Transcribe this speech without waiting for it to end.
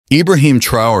Ibrahim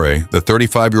Traore, the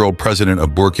 35-year-old president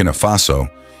of Burkina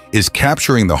Faso, is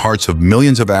capturing the hearts of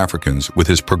millions of Africans with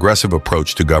his progressive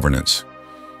approach to governance.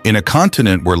 In a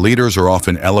continent where leaders are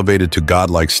often elevated to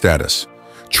godlike status,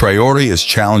 Traore is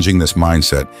challenging this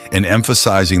mindset and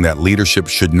emphasizing that leadership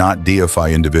should not deify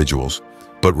individuals,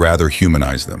 but rather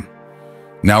humanize them.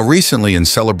 Now recently, in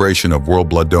celebration of World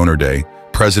Blood Donor Day,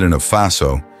 President of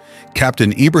Faso,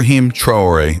 Captain Ibrahim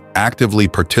Traore actively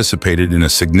participated in a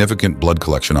significant blood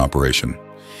collection operation.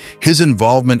 His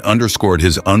involvement underscored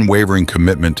his unwavering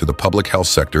commitment to the public health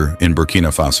sector in Burkina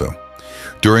Faso.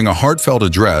 During a heartfelt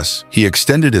address, he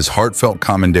extended his heartfelt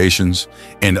commendations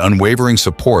and unwavering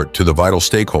support to the vital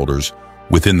stakeholders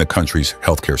within the country's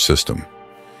healthcare system.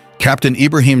 Captain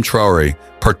Ibrahim Traore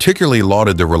particularly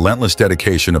lauded the relentless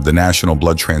dedication of the National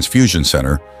Blood Transfusion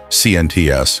Center,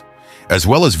 CNTS, as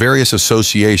well as various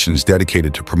associations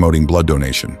dedicated to promoting blood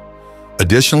donation.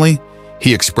 Additionally,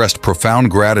 he expressed profound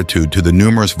gratitude to the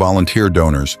numerous volunteer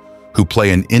donors who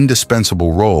play an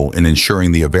indispensable role in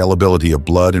ensuring the availability of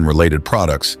blood and related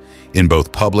products in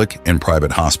both public and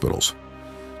private hospitals.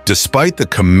 Despite the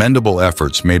commendable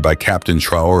efforts made by Captain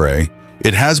Traore,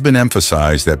 it has been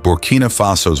emphasized that Burkina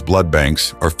Faso's blood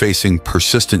banks are facing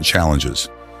persistent challenges,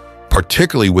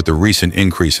 particularly with the recent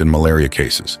increase in malaria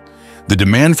cases. The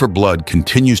demand for blood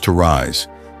continues to rise,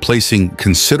 placing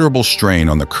considerable strain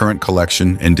on the current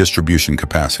collection and distribution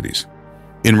capacities.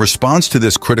 In response to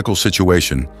this critical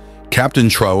situation, Captain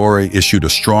Traore issued a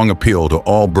strong appeal to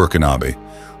all Burkinabe,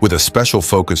 with a special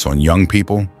focus on young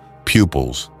people,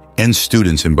 pupils, and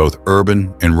students in both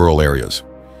urban and rural areas.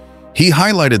 He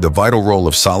highlighted the vital role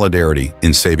of solidarity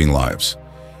in saving lives,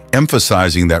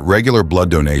 emphasizing that regular blood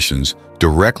donations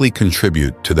directly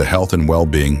contribute to the health and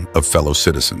well-being of fellow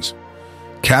citizens.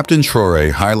 Captain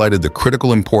Traore highlighted the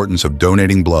critical importance of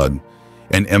donating blood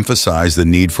and emphasized the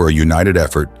need for a united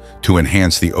effort to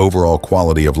enhance the overall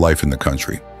quality of life in the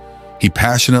country. He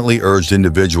passionately urged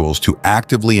individuals to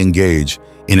actively engage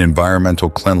in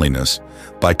environmental cleanliness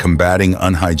by combating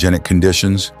unhygienic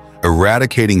conditions,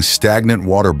 eradicating stagnant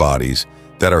water bodies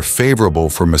that are favorable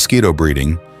for mosquito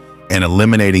breeding, and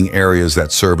eliminating areas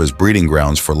that serve as breeding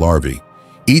grounds for larvae.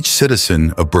 Each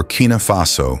citizen of Burkina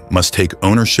Faso must take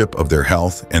ownership of their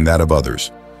health and that of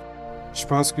others.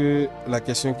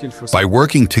 By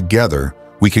working together,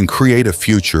 we can create a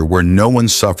future where no one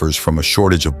suffers from a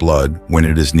shortage of blood when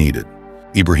it is needed,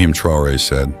 Ibrahim Traore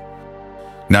said.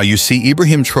 Now you see,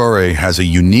 Ibrahim Traore has a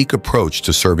unique approach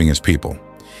to serving his people.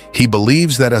 He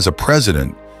believes that as a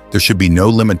president, there should be no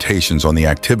limitations on the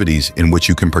activities in which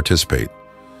you can participate.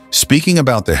 Speaking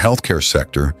about the healthcare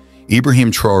sector,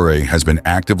 Ibrahim Traore has been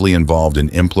actively involved in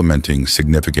implementing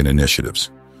significant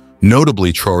initiatives.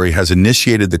 Notably, Traore has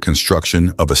initiated the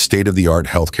construction of a state-of-the-art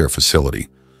healthcare facility,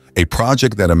 a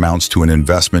project that amounts to an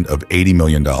investment of $80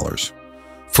 million.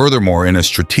 Furthermore, in a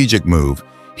strategic move,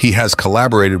 he has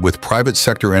collaborated with private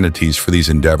sector entities for these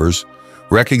endeavors,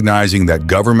 recognizing that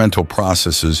governmental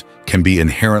processes can be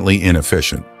inherently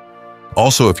inefficient.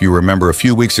 Also, if you remember a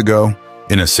few weeks ago,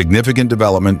 in a significant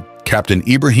development, Captain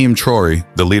Ibrahim Traore,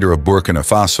 the leader of Burkina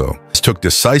Faso, took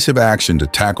decisive action to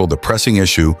tackle the pressing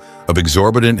issue of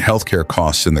exorbitant healthcare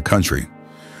costs in the country.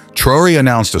 Traore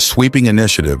announced a sweeping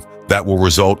initiative that will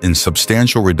result in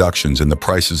substantial reductions in the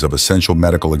prices of essential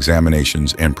medical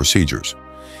examinations and procedures.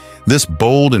 This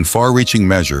bold and far-reaching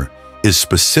measure is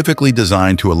specifically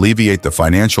designed to alleviate the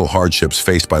financial hardships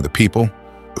faced by the people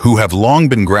who have long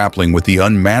been grappling with the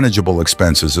unmanageable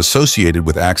expenses associated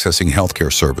with accessing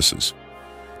healthcare services.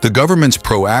 The government's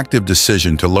proactive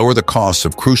decision to lower the costs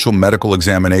of crucial medical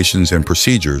examinations and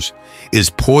procedures is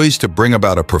poised to bring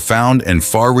about a profound and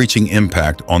far-reaching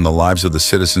impact on the lives of the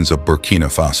citizens of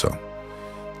Burkina Faso.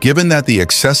 Given that the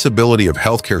accessibility of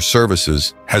healthcare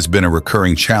services has been a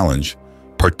recurring challenge,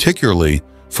 particularly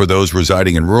for those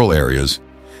residing in rural areas,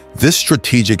 this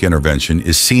strategic intervention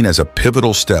is seen as a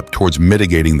pivotal step towards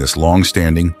mitigating this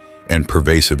long-standing and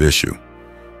pervasive issue.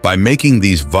 By making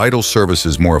these vital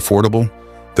services more affordable,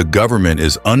 the government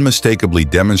is unmistakably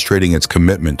demonstrating its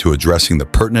commitment to addressing the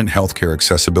pertinent healthcare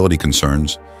accessibility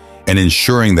concerns and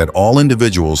ensuring that all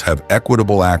individuals have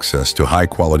equitable access to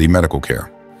high-quality medical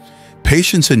care.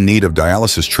 Patients in need of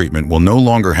dialysis treatment will no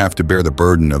longer have to bear the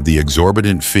burden of the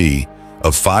exorbitant fee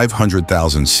of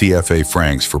 500,000 CFA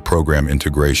francs for program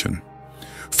integration.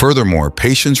 Furthermore,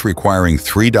 patients requiring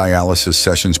 3 dialysis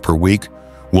sessions per week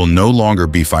will no longer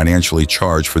be financially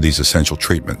charged for these essential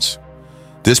treatments.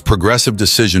 This progressive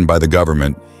decision by the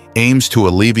government aims to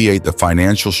alleviate the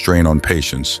financial strain on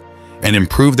patients and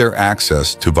improve their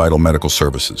access to vital medical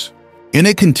services. In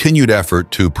a continued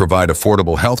effort to provide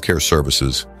affordable healthcare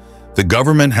services, The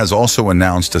government has also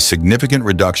announced a significant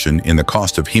reduction in the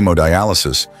cost of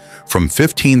hemodialysis from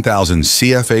 15,000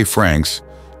 CFA francs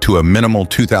to a minimal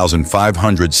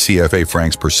 2,500 CFA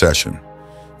francs per session.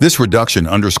 This reduction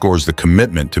underscores the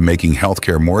commitment to making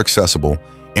healthcare more accessible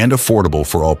and affordable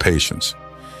for all patients.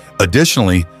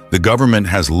 Additionally, the government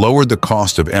has lowered the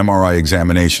cost of MRI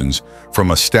examinations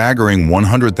from a staggering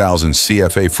 100,000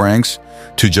 CFA francs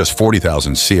to just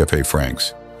 40,000 CFA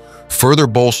francs, further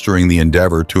bolstering the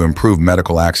endeavor to improve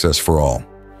medical access for all.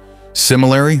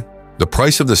 Similarly, the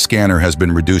price of the scanner has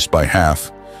been reduced by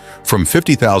half, from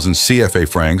 50,000 CFA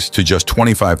francs to just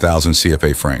 25,000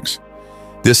 CFA francs.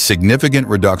 This significant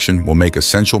reduction will make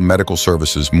essential medical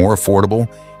services more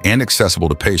affordable and accessible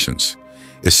to patients,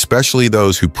 especially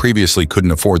those who previously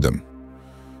couldn't afford them.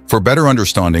 For better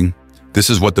understanding, this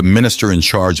is what the minister in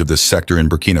charge of this sector in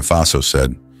Burkina Faso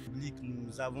said.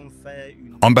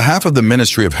 On behalf of the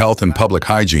Ministry of Health and Public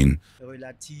Hygiene,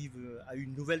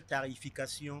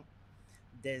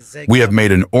 we have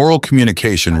made an oral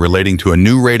communication relating to a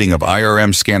new rating of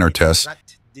IRM scanner tests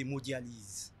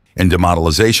and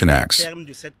Demodelization Acts.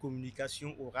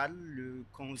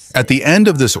 At the end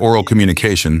of this oral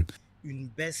communication,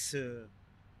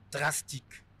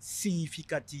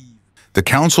 the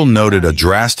Council noted a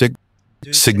drastic,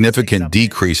 significant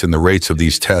decrease in the rates of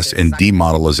these tests and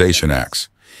Demodelization Acts.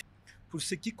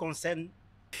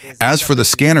 As for the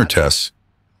scanner tests,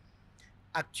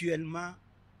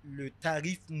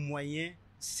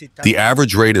 the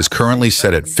average rate is currently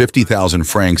set at 50,000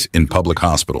 francs in public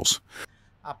hospitals.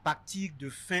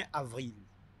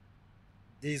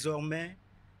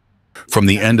 From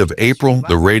the end of April,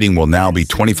 the rating will now be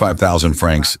 25,000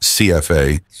 francs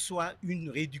CFA,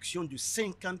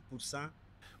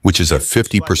 which is a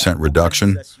 50%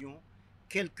 reduction,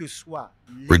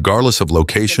 regardless of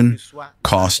location,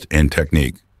 cost, and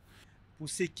technique.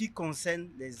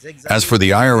 As for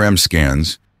the IRM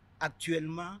scans,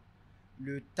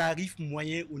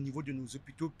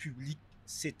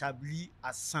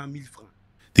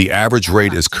 the average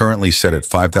rate is currently set at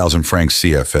 5,000 francs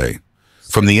CFA.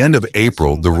 From the end of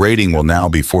April, the rating will now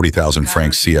be 40,000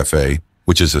 francs CFA,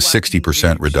 which is a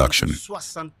 60% reduction.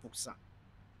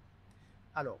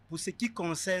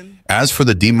 As for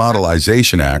the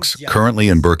Demodelization Acts, currently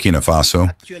in Burkina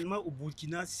Faso,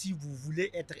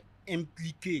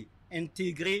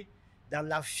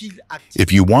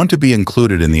 if you want to be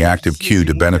included in the active queue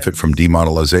to benefit from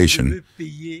demodelization,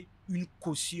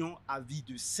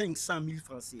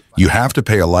 you have to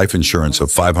pay a life insurance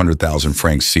of 500,000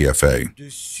 francs CFA.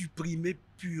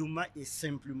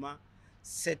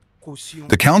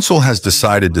 The Council has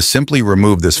decided to simply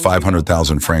remove this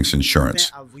 500,000 francs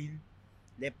insurance.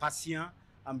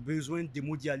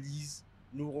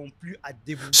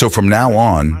 So from now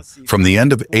on, from the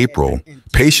end of April,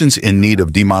 patients in need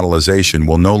of demodelization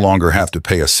will no longer have to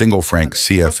pay a single franc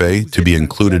CFA to be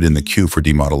included in the queue for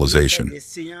demodelization.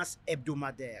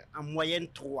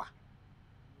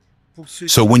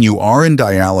 So when you are in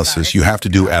dialysis, you have to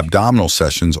do abdominal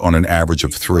sessions on an average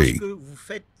of 3.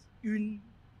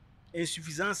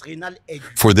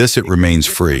 For this, it remains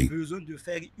free.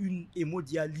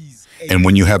 And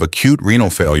when you have acute renal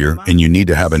failure and you need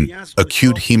to have an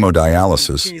acute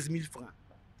hemodialysis,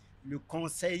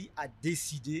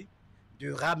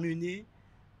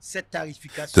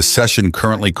 the session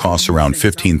currently costs around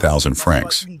 15,000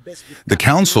 francs. The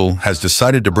Council has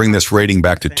decided to bring this rating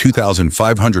back to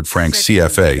 2,500 francs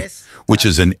CFA, which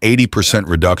is an 80%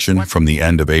 reduction from the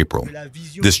end of April.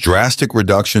 This drastic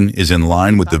reduction is in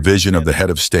line with the vision of the head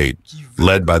of state,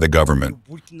 led by the government,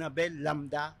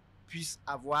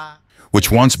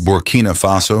 which wants Burkina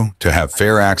Faso to have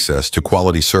fair access to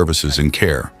quality services and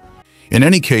care. In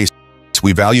any case,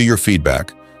 we value your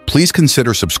feedback. Please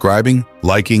consider subscribing,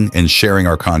 liking, and sharing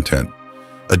our content.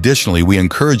 Additionally, we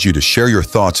encourage you to share your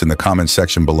thoughts in the comment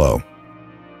section below.